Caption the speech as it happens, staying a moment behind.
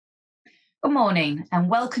Good morning and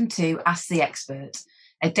welcome to Ask the Expert,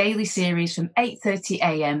 a daily series from 8:30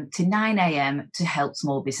 a.m. to 9 a.m. to help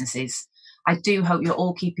small businesses. I do hope you're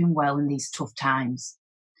all keeping well in these tough times.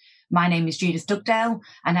 My name is Judith Dugdale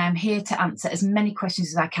and I'm here to answer as many questions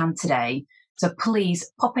as I can today. So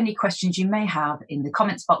please pop any questions you may have in the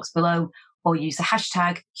comments box below or use the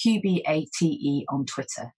hashtag QBATE on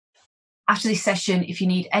Twitter. After this session, if you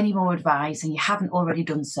need any more advice and you haven't already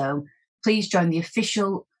done so, please join the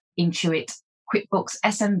official Intuit QuickBooks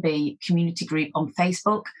SMB community group on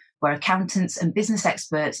Facebook, where accountants and business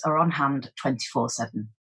experts are on hand 24/7.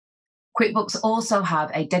 QuickBooks also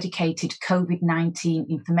have a dedicated COVID-19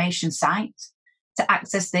 information site. To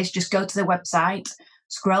access this, just go to their website,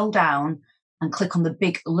 scroll down and click on the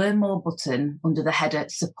big Learn More button under the header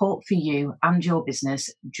Support for You and Your Business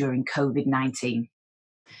During COVID-19.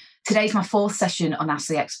 Today's my fourth session on Ask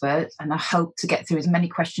the Expert, and I hope to get through as many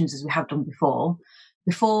questions as we have done before.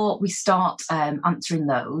 Before we start answering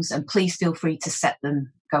those, and please feel free to set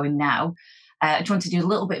them going now, I just want to do a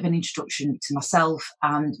little bit of an introduction to myself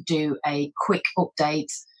and do a quick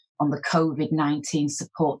update on the COVID-19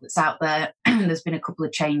 support that's out there. There's been a couple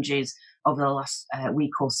of changes over the last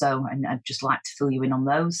week or so, and I'd just like to fill you in on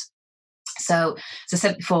those. So, as I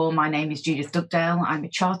said before, my name is Judith Dugdale. I'm a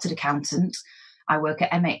chartered accountant. I work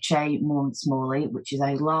at MHA Moore & Smalley, which is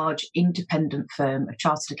a large independent firm of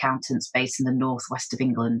chartered accountants based in the northwest of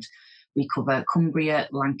England. We cover Cumbria,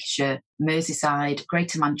 Lancashire, Merseyside,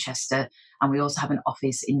 Greater Manchester, and we also have an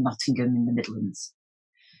office in Nottingham in the Midlands.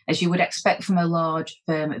 As you would expect from a large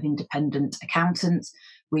firm of independent accountants,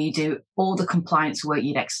 we do all the compliance work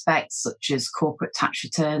you'd expect, such as corporate tax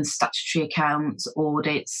returns, statutory accounts,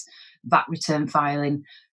 audits, VAT return filing.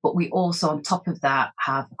 But we also, on top of that,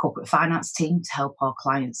 have a corporate finance team to help our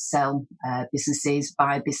clients sell businesses,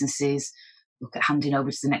 buy businesses, look at handing over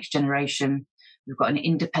to the next generation. We've got an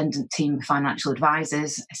independent team of financial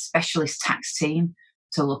advisors, a specialist tax team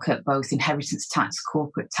to look at both inheritance tax,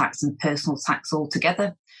 corporate tax and personal tax all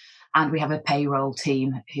together. And we have a payroll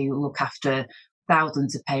team who look after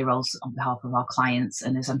thousands of payrolls on behalf of our clients.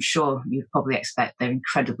 And as I'm sure you'd probably expect, they're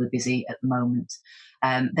incredibly busy at the moment.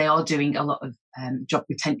 They are doing a lot of job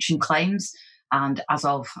retention claims. And as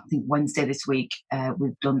of, I think, Wednesday this week,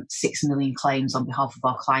 we've done 6 million claims on behalf of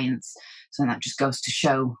our clients. So that just goes to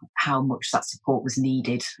show how much that support was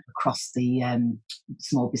needed across the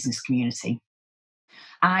small business community.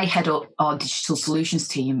 I head up our digital solutions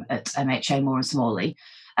team at MHA Moore & Smalley.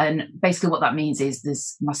 And basically what that means is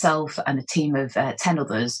there's myself and a team of 10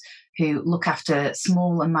 others who look after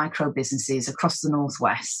small and micro businesses across the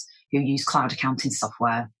Northwest who use cloud accounting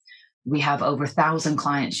software. We have over 1,000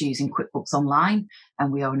 clients using QuickBooks Online,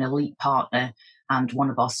 and we are an elite partner. And one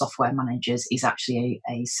of our software managers is actually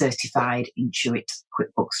a certified Intuit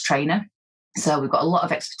QuickBooks trainer. So we've got a lot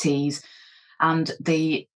of expertise. And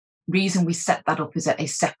the reason we set that up as a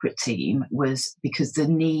separate team was because the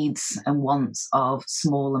needs and wants of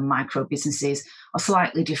small and micro businesses are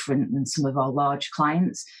slightly different than some of our large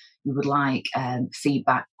clients. You would like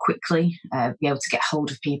feedback quickly, be able to get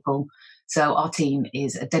hold of people. So our team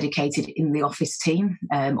is a dedicated in the office team,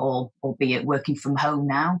 albeit working from home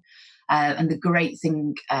now. And the great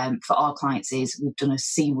thing for our clients is we've done a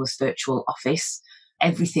seamless virtual office.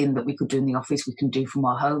 Everything that we could do in the office, we can do from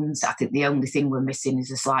our homes. I think the only thing we're missing is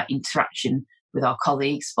a slight interaction with our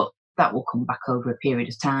colleagues, but that will come back over a period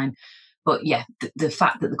of time. But yeah, the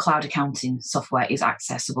fact that the cloud accounting software is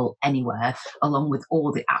accessible anywhere, along with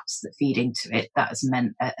all the apps that feed into it, that has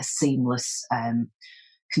meant a seamless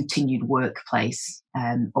continued workplace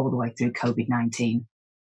all the way through COVID-19.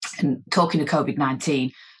 And talking of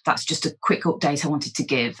COVID-19, that's just a quick update I wanted to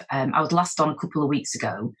give. I was last on a couple of weeks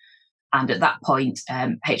ago, and at that point,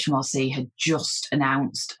 HMRC had just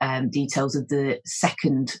announced details of the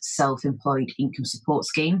second self-employed income support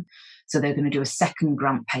scheme. So they're going to do a second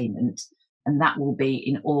grant payment, and that will be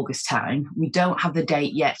in August time. We don't have the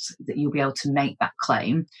date yet that you'll be able to make that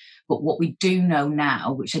claim. But what we do know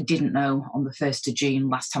now, which I didn't know on the 1st of June,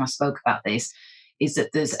 last time I spoke about this, is that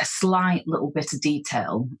there's a slight little bit of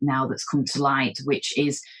detail now that's come to light, which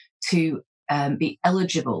is to be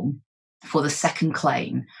eligible for the second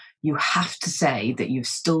claim, you have to say that you've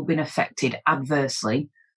still been affected adversely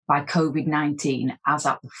by COVID-19 as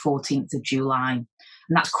at the 14th of July.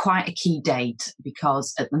 And that's quite a key date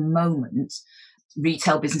because at the moment,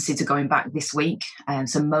 retail businesses are going back this week. And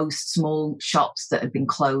so most small shops that have been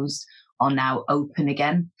closed are now open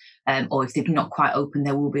again. Or if they've not quite opened,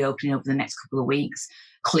 they will be opening over the next couple of weeks.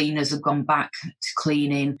 Cleaners have gone back to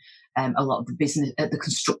cleaning. A lot of the business, the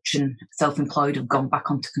construction self-employed have gone back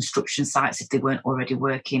onto construction sites if they weren't already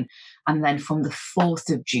working. And then from the 4th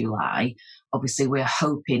of July, obviously we're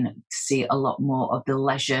hoping to see a lot more of the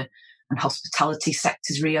leisure and hospitality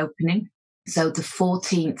sectors reopening. So the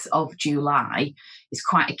 14th of July is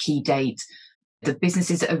quite a key date. The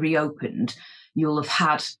businesses that are reopened, you'll have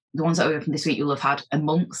had, the ones that are open this week, you'll have had a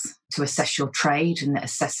month to assess your trade and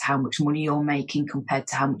assess how much money you're making compared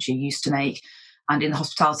to how much you used to make. And in the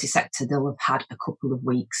hospitality sector, they'll have had a couple of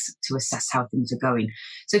weeks to assess how things are going.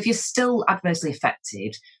 So if you're still adversely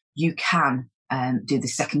affected, you can do the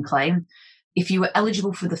second claim. If you were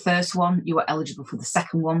eligible for the first one, you were eligible for the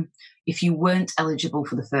second one. If you weren't eligible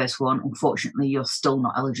for the first one, unfortunately, you're still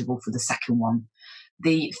not eligible for the second one.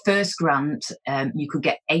 The first grant, you could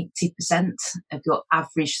get 80% of your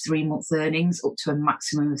average 3-month earnings, up to a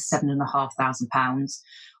maximum of £7,500.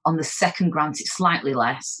 On the second grant, it's slightly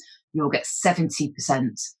less. You'll get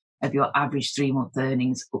 70% of your average 3-month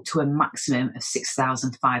earnings, up to a maximum of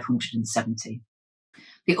 £6,570.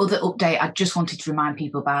 The other update I just wanted to remind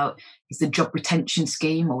people about is the job retention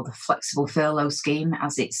scheme, or the flexible furlough scheme,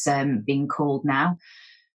 as it's being called now.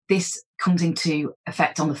 This comes into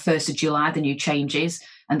effect on the 1st of July, the new changes,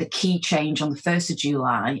 and the key change on the 1st of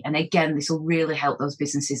July, and again, this will really help those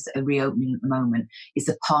businesses that are reopening at the moment, is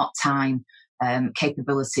the part-time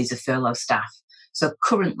capabilities of furlough staff. So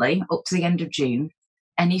currently, up to the end of June,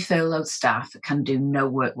 any furloughed staff can do no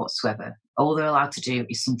work whatsoever. All they're allowed to do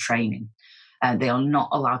is some training. They are not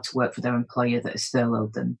allowed to work for their employer that has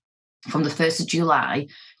furloughed them. From the 1st of July,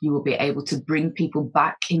 you will be able to bring people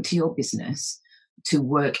back into your business to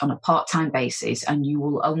work on a part-time basis, and you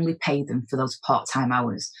will only pay them for those part-time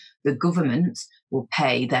hours. The government will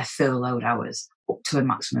pay their furloughed hours up to a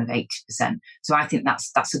maximum of 80%. So I think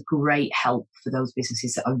that's a great help for those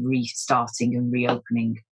businesses that are restarting and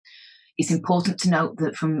reopening. It's important to note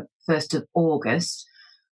that from 1st of August,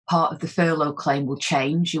 part of the furlough claim will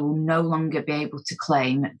change. You will no longer be able to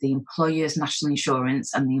claim the employer's national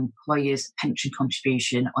insurance and the employer's pension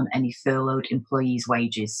contribution on any furloughed employees'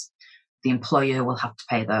 wages. The employer will have to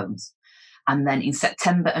pay those. And then in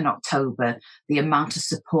September and October, the amount of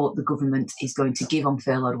support the government is going to give on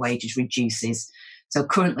furloughed wages reduces. So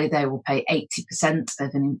currently they will pay 80%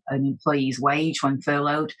 of an employee's wage when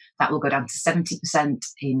furloughed. That will go down to 70%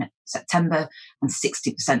 in September and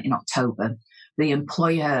 60% in October. The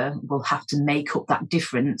employer will have to make up that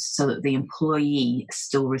difference so that the employee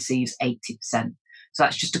still receives 80%. So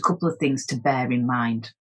that's just a couple of things to bear in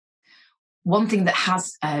mind. One thing that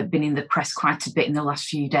has been in the press quite a bit in the last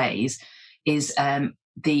few days is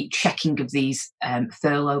the checking of these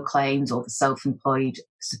furlough claims or the self-employed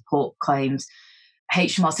support claims.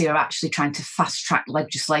 HMRC are actually trying to fast-track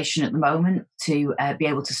legislation at the moment to be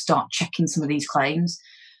able to start checking some of these claims.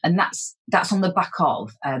 And that's on the back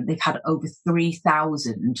of, they've had over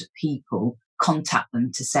 3,000 people contact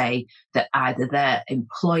them to say that either their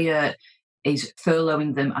employer is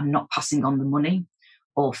furloughing them and not passing on the money,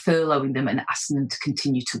 or furloughing them and asking them to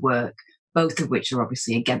continue to work, both of which are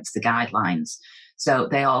obviously against the guidelines. So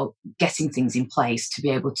they are getting things in place to be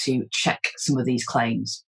able to check some of these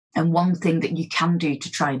claims. And one thing that you can do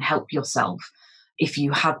to try and help yourself, if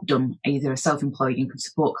you have done either a self-employed income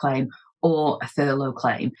support claim or a furlough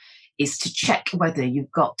claim, is to check whether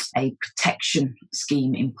you've got a protection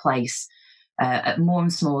scheme in place. At Moore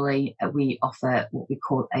and Smalley, we offer what we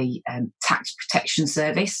call a tax protection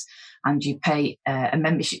service, and you pay a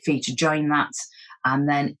membership fee to join that. And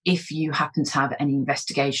then if you happen to have any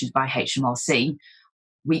investigations by HMRC,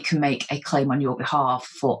 we can make a claim on your behalf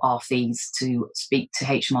for our fees to speak to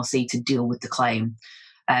HMRC to deal with the claim.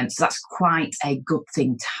 So that's quite a good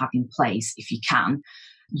thing to have in place if you can.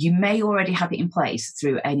 You may already have it in place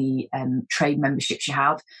through any trade memberships you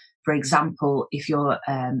have. For example, if you're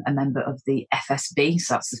a member of the FSB,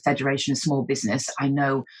 so that's the Federation of Small Business, I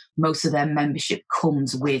know most of their membership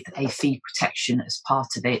comes with a fee protection as part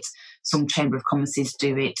of it. Some Chamber of Commerce's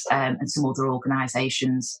do it, and some other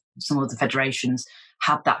organisations, some other federations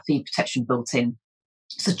have that fee protection built in.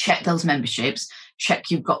 So check those memberships,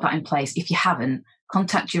 check you've got that in place. If you haven't,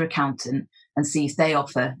 contact your accountant and see if they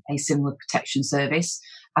offer a similar protection service.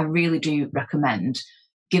 I really do recommend,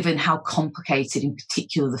 given how complicated in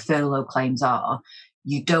particular the furlough claims are,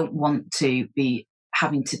 you don't want to be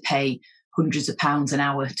having to pay hundreds of pounds an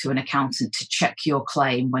hour to an accountant to check your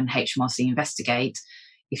claim when HMRC investigate.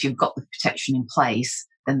 If you've got the protection in place,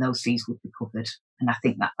 then those fees would be covered. And I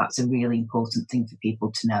think that that's a really important thing for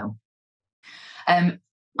people to know. I'm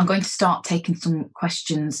going to start taking some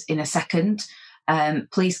questions in a second.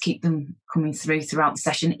 Please keep them coming throughout the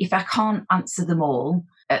session. If I can't answer them all,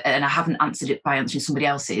 and I haven't answered it by answering somebody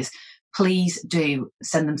else's, please do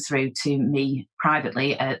send them through to me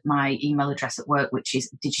privately at my email address at work, which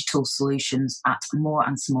is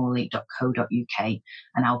digitalsolutions@mooreandsmalley.co.uk,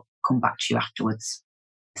 and I'll come back to you afterwards.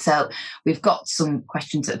 So we've got some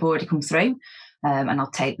questions that have already come through, and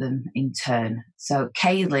I'll take them in turn. So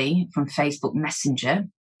Kaylee from Facebook Messenger,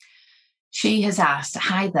 she has asked,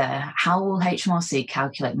 hi there, how will HMRC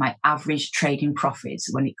calculate my average trading profits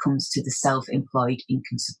when it comes to the self-employed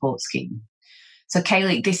income support scheme? So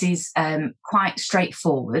Kaylee, this is quite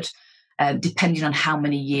straightforward, depending on how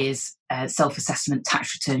many years self-assessment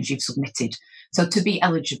tax returns you've submitted. So to be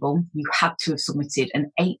eligible, you had to have submitted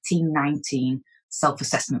an 1819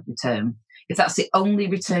 self-assessment return. If that's the only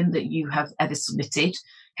return that you have ever submitted,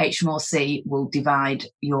 HMRC will divide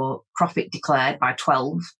your profit declared by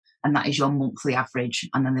 12, and that is your monthly average,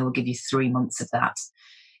 and then they will give you 3 months of that.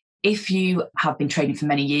 If you have been trading for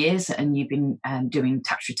many years and you've been doing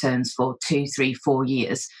tax returns for 2, 3, 4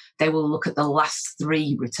 years, they will look at the last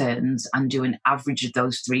 3 returns and do an average of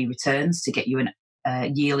those 3 returns to get you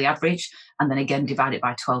a yearly average, and then again divide it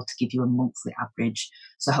by 12 to give you a monthly average.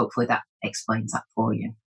 So hopefully that explains that for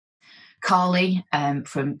you. Carly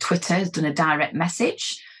from Twitter has done a direct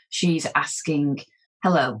message. She's asking,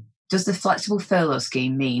 hello, does the flexible furlough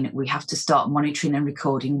scheme mean we have to start monitoring and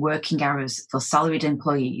recording working hours for salaried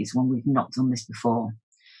employees when we've not done this before?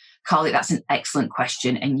 Carly, that's an excellent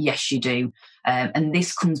question. And yes, you do. And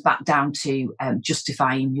this comes back down to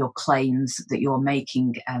justifying your claims that you're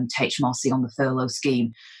making to HMRC on the furlough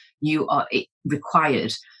scheme. You are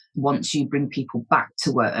required, once you bring people back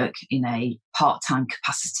to work in a part-time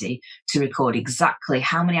capacity, to record exactly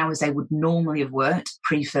how many hours they would normally have worked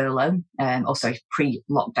pre-furlough,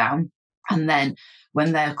 pre-lockdown, and then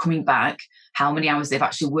when they're coming back, how many hours they've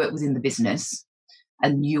actually worked within the business,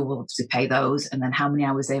 and you will obviously pay those, and then how many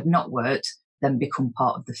hours they have not worked then become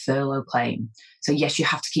part of the furlough claim. So yes, you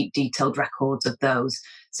have to keep detailed records of those.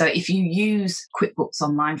 So if you use QuickBooks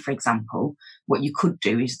Online, for example, what you could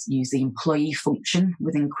do is use the employee function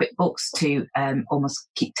within QuickBooks to almost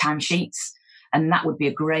keep timesheets. And that would be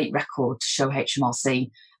a great record to show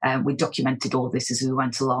HMRC. We documented all this as we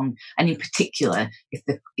went along. And in particular,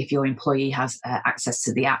 if your employee has access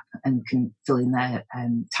to the app and can fill in their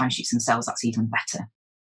timesheets themselves, that's even better.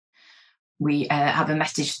 We have a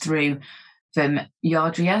message through from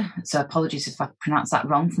Yardria, so apologies if I pronounced that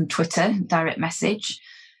wrong, from Twitter, direct message.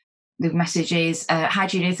 The message is, hi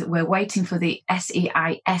Judith, we're waiting for the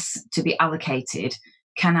SEIS to be allocated.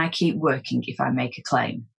 Can I keep working if I make a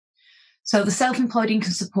claim? So the Self-Employed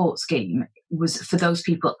Income Support Scheme was for those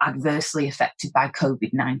people adversely affected by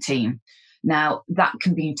COVID-19. Now, that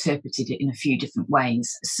can be interpreted in a few different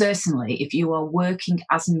ways. Certainly, if you are working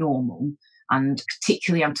as normal, and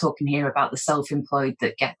particularly I'm talking here about the self-employed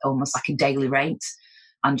that get almost like a daily rate,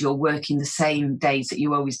 and you're working the same days that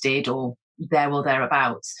you always did or there or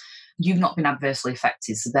thereabouts, you've not been adversely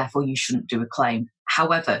affected, so therefore you shouldn't do a claim.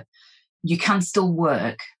 However, you can still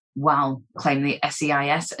work while claiming the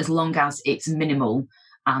SEIS as long as it's minimal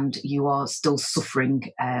and you are still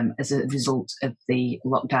suffering as a result of the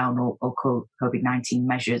lockdown or COVID-19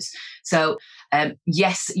 measures. So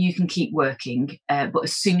yes, you can keep working, but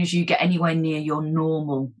as soon as you get anywhere near your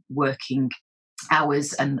normal working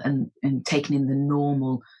hours and taking in the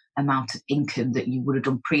normal amount of income that you would have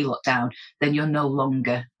done pre-lockdown, then you're no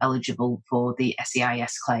longer eligible for the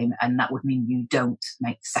SEIS claim, and that would mean you don't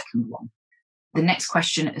make the second one. The next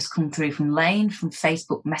question has come through from Lane from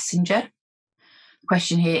Facebook Messenger. The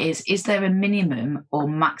question here is there a minimum or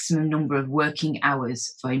maximum number of working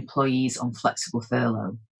hours for employees on flexible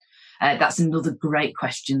furlough? That's another great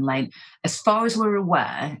question, Lane. As far as we're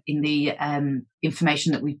aware, in the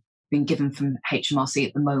information that we've been given from HMRC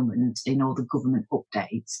at the moment, in all the government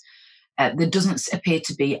updates, there doesn't appear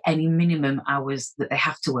to be any minimum hours that they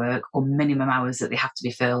have to work or minimum hours that they have to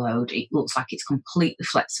be furloughed. It looks like it's completely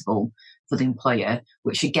flexible for the employer,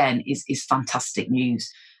 which again is fantastic news.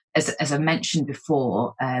 As I mentioned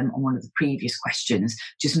before on one of the previous questions,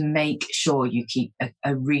 just make sure you keep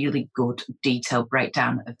a really good detailed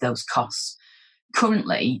breakdown of those costs.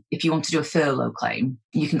 Currently, if you want to do a furlough claim,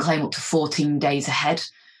 you can claim up to 14 days ahead.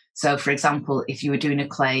 So, for example, if you were doing a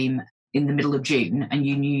claim in the middle of June and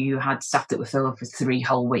you knew you had staff that were furloughed for 3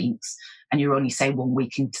 whole weeks and you're only, say, 1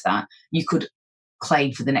 week into that, you could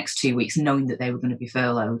claim for the next 2 weeks knowing that they were going to be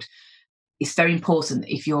furloughed. It's very important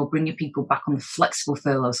if you're bringing people back on the flexible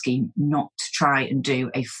furlough scheme not to try and do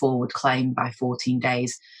a forward claim by 14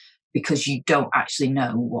 days because you don't actually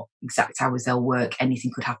know what exact hours they'll work.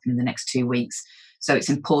 Anything could happen in the next 2 weeks. So it's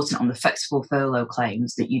important on the flexible furlough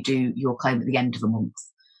claims that you do your claim at the end of a month.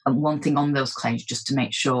 And one thing on those claims, just to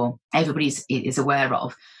make sure everybody is aware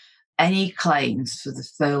of, any claims for the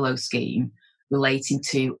furlough scheme relating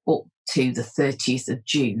to up to the 30th of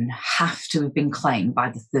June have to have been claimed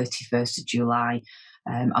by the 31st of July.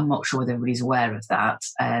 I'm not sure whether everybody's aware of that.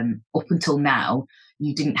 Up until now,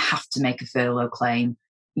 you didn't have to make a furlough claim.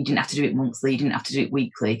 You didn't have to do it monthly. You didn't have to do it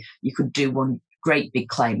weekly. You could do one great big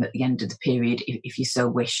claim at the end of the period if you so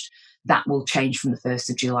wished. That will change from the 1st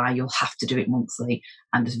of July. You'll have to do it monthly.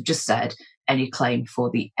 And as I've just said, any claim for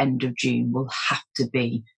the end of June will have to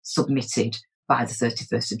be submitted by the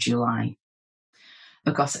 31st of July.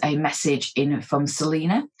 I've got a message in from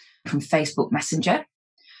Selena from Facebook Messenger.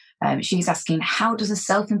 She's asking, how does a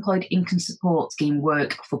self-employed income support scheme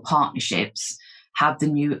work for partnerships? Have the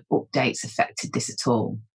new updates affected this at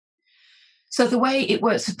all? So the way it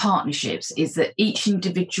works for partnerships is that each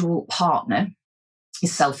individual partner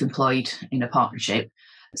is self-employed in a partnership.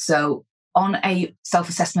 So on a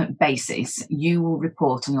self-assessment basis, you will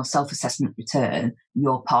report on your self-assessment return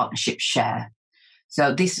your partnership share.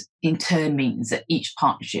 So this in turn means that each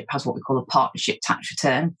partnership has what we call a partnership tax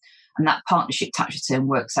return. And that partnership tax return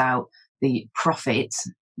works out the profit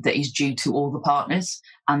that is due to all the partners.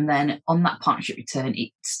 And then on that partnership return,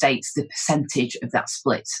 it states the percentage of that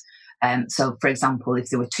split. So, for example, if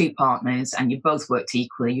there were two partners and you both worked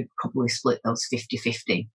equally, you'd probably split those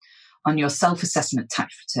 50-50. On your self-assessment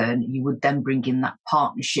tax return, you would then bring in that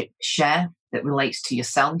partnership share that relates to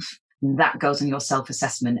yourself. And that goes on your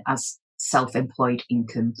self-assessment as self-employed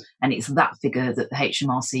income. And it's that figure that the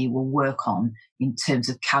HMRC will work on in terms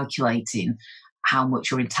of calculating how much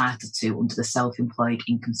you're entitled to under the self-employed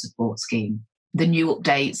income support scheme. The new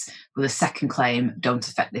updates for the second claim don't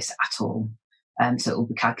affect this at all. So it will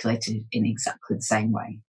be calculated in exactly the same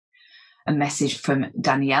way. A message from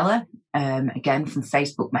Daniela, again from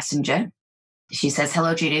Facebook Messenger. She says,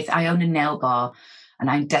 hello, Judith. I own a nail bar and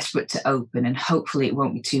I'm desperate to open and hopefully it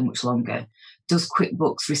won't be too much longer. Does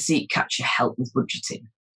QuickBooks Receipt Catcher help with budgeting?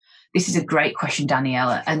 This is a great question,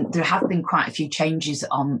 Daniela, and there have been quite a few changes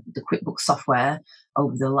on the QuickBooks software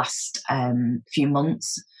over the last few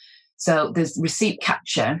months. So the Receipt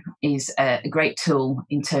Catcher is a great tool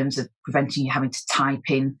in terms of preventing you having to type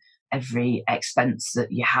in every expense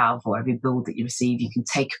that you have or every bill that you receive. You can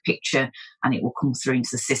take a picture and it will come through into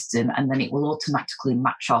the system, and then it will automatically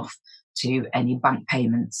match off to any bank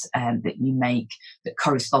payments that you make that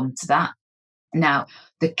correspond to that. Now,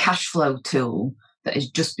 the cash flow tool that has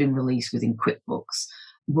just been released within QuickBooks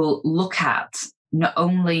will look at not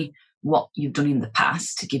only what you've done in the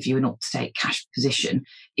past to give you an up-to-date cash position,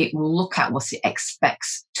 it will look at what it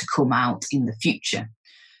expects to come out in the future.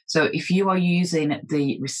 So if you are using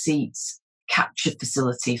the receipts capture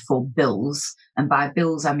facility for bills, and by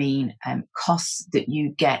bills I mean costs that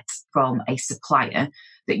you get from a supplier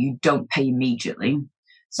that you don't pay immediately.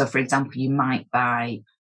 So for example, you might buy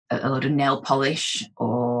a load of nail polish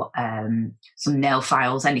or some nail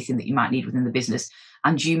files, anything that you might need within the business,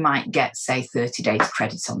 and you might get, say, 30 days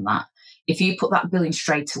credit on that. If you put that bill in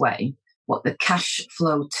straight away, what the cash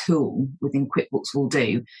flow tool within QuickBooks will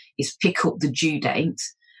do is pick up the due date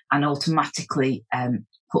and automatically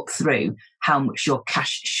put through how much your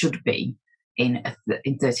cash should be in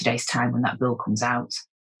 30 days' time when that bill comes out.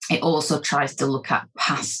 It also tries to look at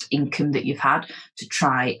past income that you've had to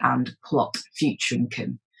try and plot future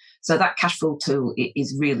income. So that cash flow tool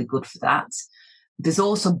is really good for that. There's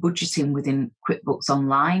also budgeting within QuickBooks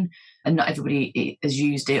Online, and not everybody has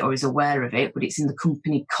used it or is aware of it, but it's in the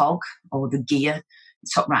company cog or the gear,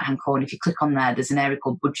 the top right-hand corner. If you click on there, there's an area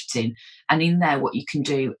called budgeting. And in there, what you can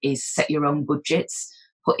do is set your own budgets,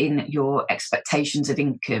 put in your expectations of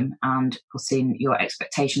income and put in your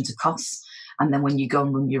expectations of costs. And then when you go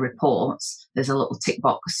and run your reports, there's a little tick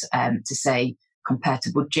box to say, compare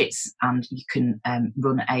to budgets, and you can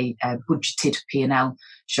run a budgeted P&L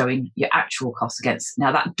showing your actual costs against.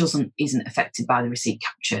 Now that isn't affected by the receipt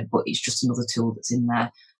capture, but it's just another tool that's in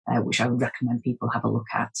there, which I would recommend people have a look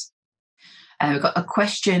at. We've got a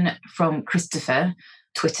question from Christopher,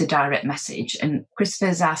 Twitter direct message, and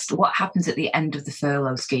Christopher's asked, what happens at the end of the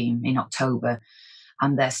furlough scheme in October?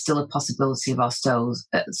 And there's still a possibility of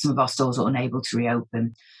some of our stores are unable to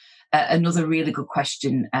reopen. Another really good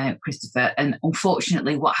question, Christopher. And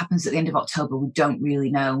unfortunately, what happens at the end of October, we don't really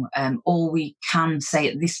know. All we can say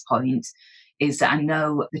at this point is that I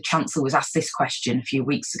know the Chancellor was asked this question a few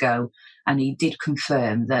weeks ago, and he did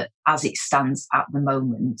confirm that as it stands at the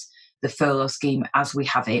moment, the furlough scheme as we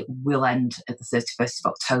have it will end at the 31st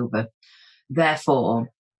of October.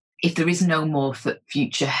 Therefore, if there is no more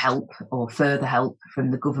future help or further help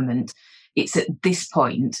from the government, it's at this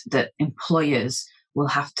point that employers will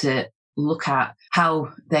have to look at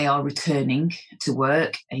how they are returning to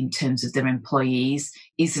work in terms of their employees.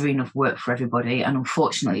 Is there enough work for everybody? And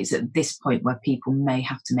unfortunately, it's at this point where people may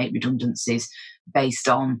have to make redundancies based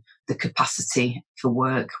on the capacity for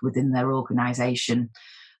work within their organisation.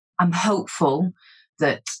 I'm hopeful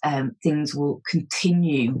that things will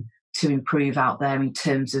continue to improve out there in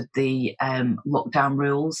terms of the lockdown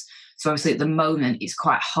rules. So obviously at the moment, it's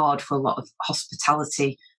quite hard for a lot of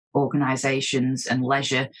hospitality organisations and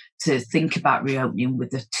leisure to think about reopening with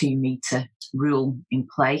the 2 metre rule in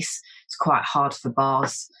place. It's quite hard for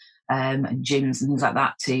bars and gyms and things like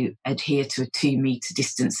that to adhere to a 2 metre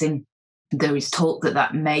distancing. There is talk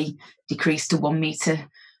that may decrease to 1 metre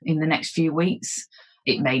in the next few weeks.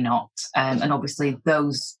 It may not. And obviously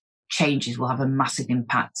those changes will have a massive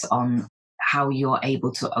impact on how you're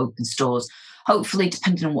able to open stores. Hopefully,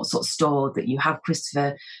 depending on what sort of store that you have,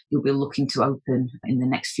 Christopher, you'll be looking to open in the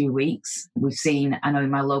next few weeks. We've seen, I know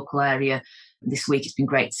in my local area this week, it's been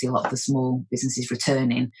great to see a lot of the small businesses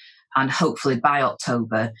returning. And hopefully by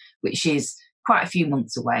October, which is quite a few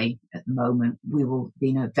months away at the moment, we will be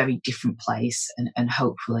in a very different place and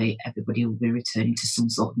hopefully everybody will be returning to some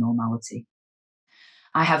sort of normality.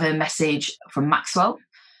 I have a message from Maxwell,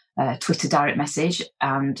 a Twitter direct message,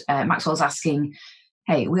 and Maxwell's asking,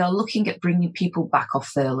 hey, we are looking at bringing people back off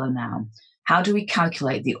furlough now. How do we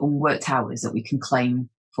calculate the unworked hours that we can claim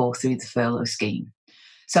for through the furlough scheme?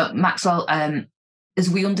 So Maxwell, as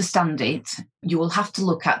we understand it, you will have to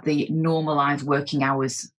look at the normalised working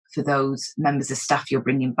hours for those members of staff you're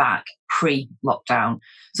bringing back pre-lockdown.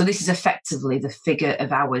 So this is effectively the figure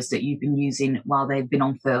of hours that you've been using while they've been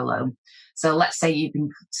on furlough. So let's say you've been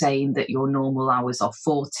saying that your normal hours are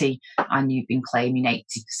 40 and you've been claiming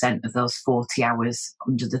 80% of those 40 hours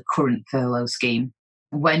under the current furlough scheme.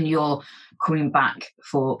 When you're coming back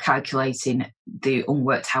for calculating the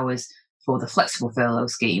unworked hours for the flexible furlough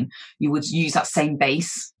scheme, you would use that same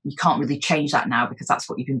base. You can't really change that now because that's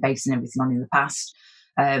what you've been basing everything on in the past.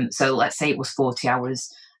 So let's say it was 40 hours.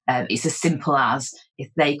 It's as simple as if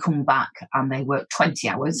they come back and they work 20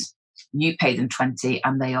 hours, you pay them 20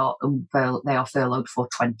 and they are furloughed for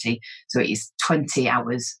 20. So it is 20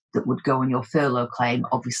 hours that would go on your furlough claim,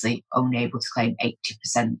 obviously only able to claim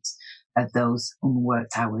 80% of those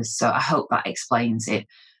unworked hours. So I hope that explains it.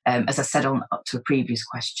 As I said on to a previous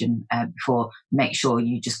question before, make sure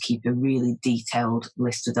you just keep a really detailed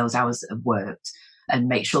list of those hours that have worked and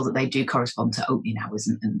make sure that they do correspond to opening hours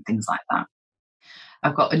and things like that.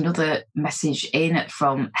 I've got another message in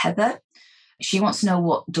from Heather. She wants to know,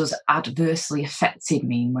 what does adversely affected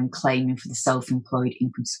mean when claiming for the self-employed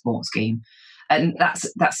income support scheme? And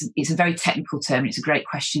it's a very technical term. And it's a great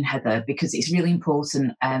question, Heather, because it's really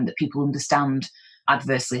important that people understand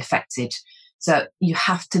adversely affected. So you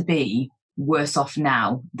have to be worse off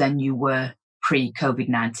now than you were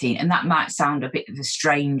pre-COVID-19. And that might sound a bit of a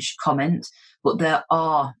strange comment, but there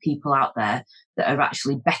are people out there that are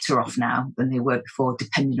actually better off now than they were before,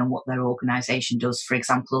 depending on what their organisation does. For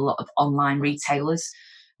example, a lot of online retailers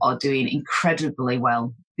are doing incredibly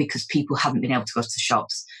well because people haven't been able to go to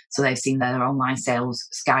shops. So they've seen their online sales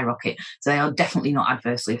skyrocket. So they are definitely not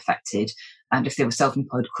adversely affected. And if they were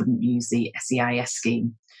self-employed, couldn't use the SEIS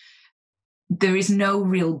scheme. There is no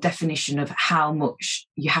real definition of how much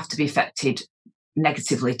you have to be affected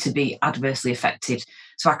negatively to be adversely affected.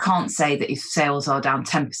 So I can't say that if sales are down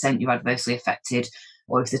 10%, you're adversely affected,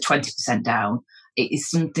 or if they're 20% down. It is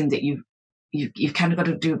something that you've kind of got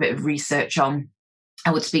to do a bit of research on.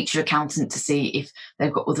 I would speak to your accountant to see if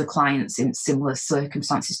they've got other clients in similar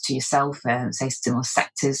circumstances to yourself, say similar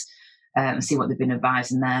sectors, and see what they've been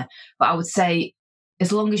advising there. But I would say,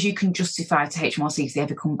 as long as you can justify to HMRC, if they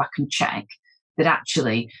ever come back and check that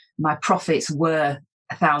actually my profits were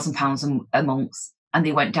 £1,000 a month and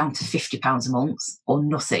they went down to £50 a month or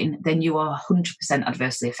nothing, then you are 100%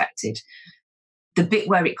 adversely affected. The bit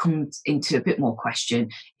where it comes into a bit more question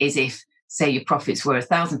is if, say, your profits were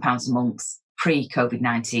 £1,000 a month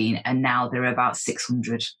pre-COVID-19 and now they're about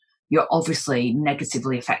 600. You're obviously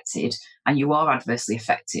negatively affected and you are adversely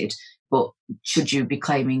affected, but should you be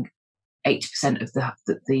claiming 80% of the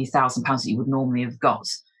 £1,000 that you would normally have got?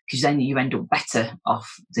 Because then you end up better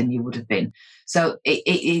off than you would have been. So it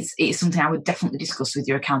is something I would definitely discuss with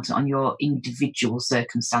your accountant on your individual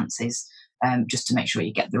circumstances, just to make sure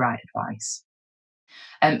you get the right advice.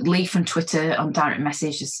 Lee from Twitter on direct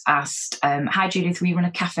message has asked, hi Judith, we run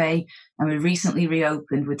a cafe and we recently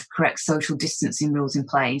reopened with the correct social distancing rules in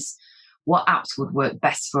place. What apps would work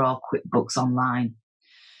best for our QuickBooks Online?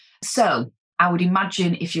 So I would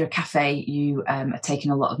imagine if you're a cafe, you are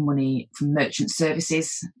taking a lot of money from merchant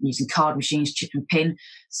services, using card machines, chip and pin.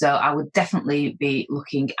 So I would definitely be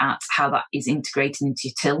looking at how that is integrated into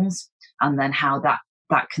your tills. and then how that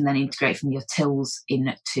can then integrate from your tills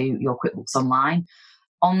into your QuickBooks Online.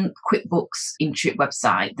 On QuickBooks Intuit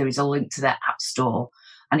website, there is a link to their app store.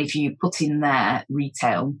 And if you put in there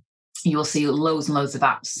retail, you will see loads and loads of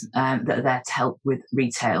apps that are there to help with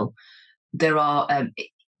retail. There are,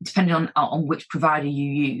 depending on which provider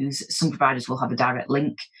you use, some providers will have a direct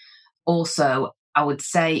link. Also, I would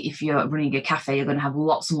say if you're running a cafe, you're going to have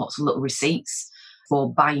lots and lots of little receipts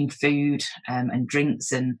for buying food and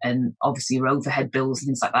drinks and obviously your overhead bills and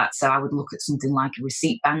things like that. So I would look at something like a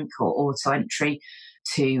receipt bank or auto entry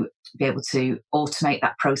to be able to automate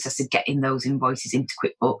that process of getting those invoices into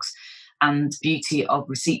QuickBooks. And the beauty of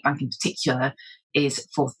receipt bank in particular is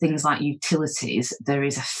for things like utilities, there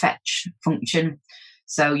is a fetch function.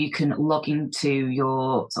 So you can log into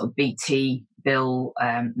your sort of BT bill,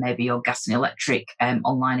 maybe your gas and electric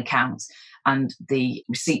online accounts, and the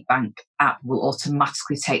Receipt Bank app will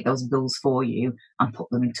automatically take those bills for you and put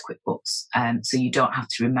them into QuickBooks. So you don't have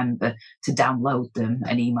to remember to download them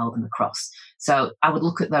and email them across. So I would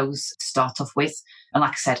look at those to start off with. And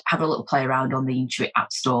like I said, have a little play around on the Intuit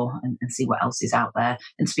App Store and see what else is out there,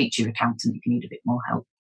 and speak to your accountant if you need a bit more help.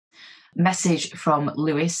 Message from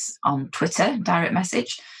Lewis on Twitter, direct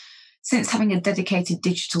message. Since having a dedicated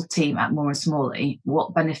digital team at Moore & Smalley,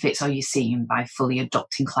 what benefits are you seeing by fully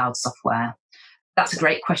adopting cloud software? That's a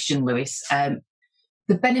great question, Lewis. The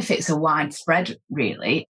benefits are widespread,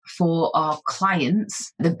 really. For our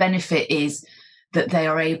clients, the benefit is that they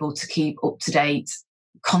are able to keep up to date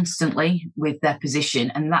constantly with their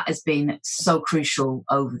position, and that has been so crucial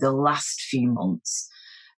over the last few months.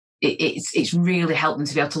 It's really helped them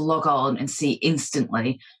to be able to log on and see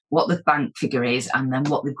instantly what the bank figure is and then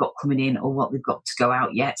what they've got coming in or what they've got to go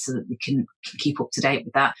out yet, so that they can keep up to date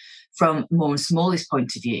with that. From Moore & Smalley's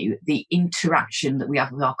point of view, the interaction that we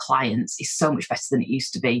have with our clients is so much better than it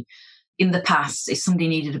used to be. In the past, if somebody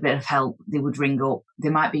needed a bit of help, they would ring up. They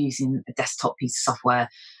might be using a desktop piece of software,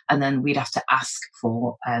 and then we'd have to ask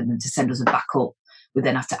for them to send us a backup. We'd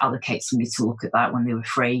then have to allocate somebody to look at that when they were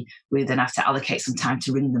free. We'd then have to allocate some time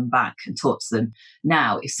to ring them back and talk to them.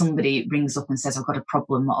 Now, if somebody rings up and says, I've got a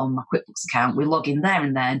problem on my QuickBooks account, we log in there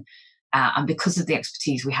and then, and because of the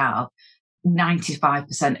expertise we have,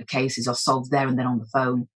 95% of cases are solved there and then on the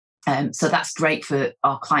phone. So that's great for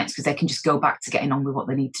our clients because they can just go back to getting on with what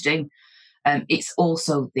they need to do. It's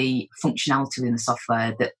also the functionality within the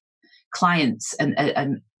software that clients,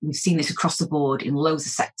 and we've seen this across the board in loads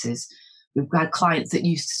of sectors. We've had clients that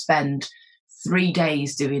used to spend 3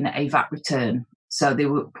 days doing a VAT return. So they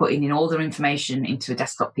were putting in all their information into a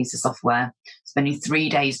desktop piece of software, spending 3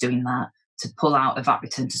 days doing that to pull out a VAT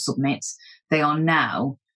return to submit. They are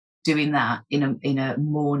now doing that in a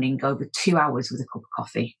morning, over 2 hours with a cup of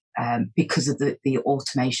coffee, because of the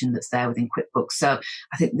automation that's there within QuickBooks. So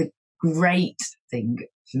I think the great thing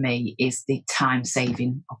for me is the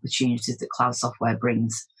time-saving opportunities that cloud software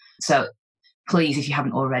brings. So please, if you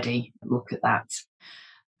haven't already, look at that.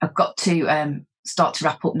 I've got to start to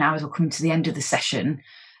wrap up now as we're coming to the end of the session.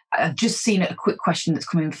 I've just seen a quick question that's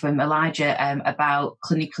coming from Elijah about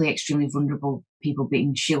clinically extremely vulnerable people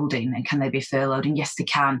being shielded, and can they be furloughed? And yes, they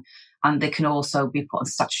can. And they can also be put on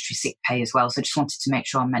statutory sick pay as well. So I just wanted to make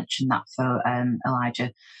sure I mentioned that for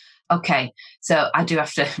Elijah. Okay, so I do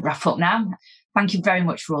have to wrap up now. Thank you very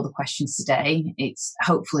much for all the questions today. It's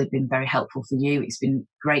hopefully been very helpful for you. It's been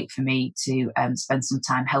great for me to spend some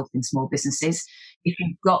time helping small businesses. If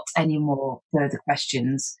you've got any more further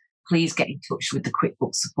questions, please get in touch with the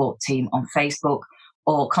QuickBooks support team on Facebook,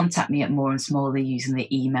 or contact me at Moore & Smalley using the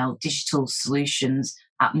email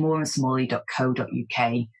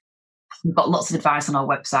digitalsolutions@mooreandsmalley.co.uk. We've got lots of advice on our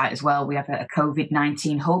website as well. We have a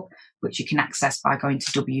COVID-19 hub, which you can access by going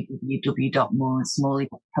to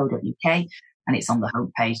www.mooreandsmalley.co.uk, and it's on the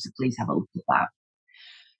homepage, so please have a look at that.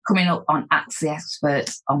 Coming up on Ask the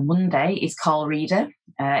Expert on Monday is Carl Reeder.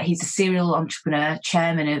 He's a serial entrepreneur,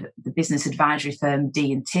 chairman of the business advisory firm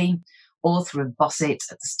D&T, author of Boss It,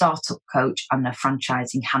 the Startup Coach, and a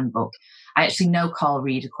Franchising Handbook. I actually know Carl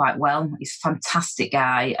Reeder quite well. He's a fantastic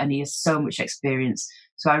guy and he has so much experience.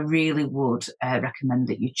 So I really would recommend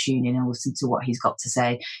that you tune in and listen to what he's got to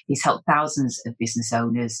say. He's helped thousands of business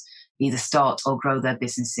owners either start or grow their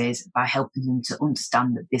businesses by helping them to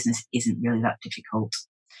understand that business isn't really that difficult.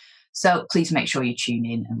 So please make sure you tune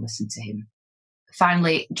in and listen to him.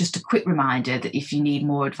 Finally, just a quick reminder that if you need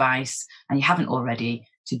more advice and you haven't already,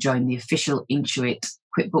 to join the official Intuit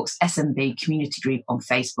QuickBooks SMB community group on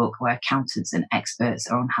Facebook, where accountants and experts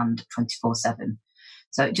are on hand 24/7.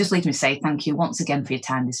 So it just leaves me to say thank you once again for your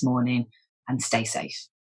time this morning, and stay safe.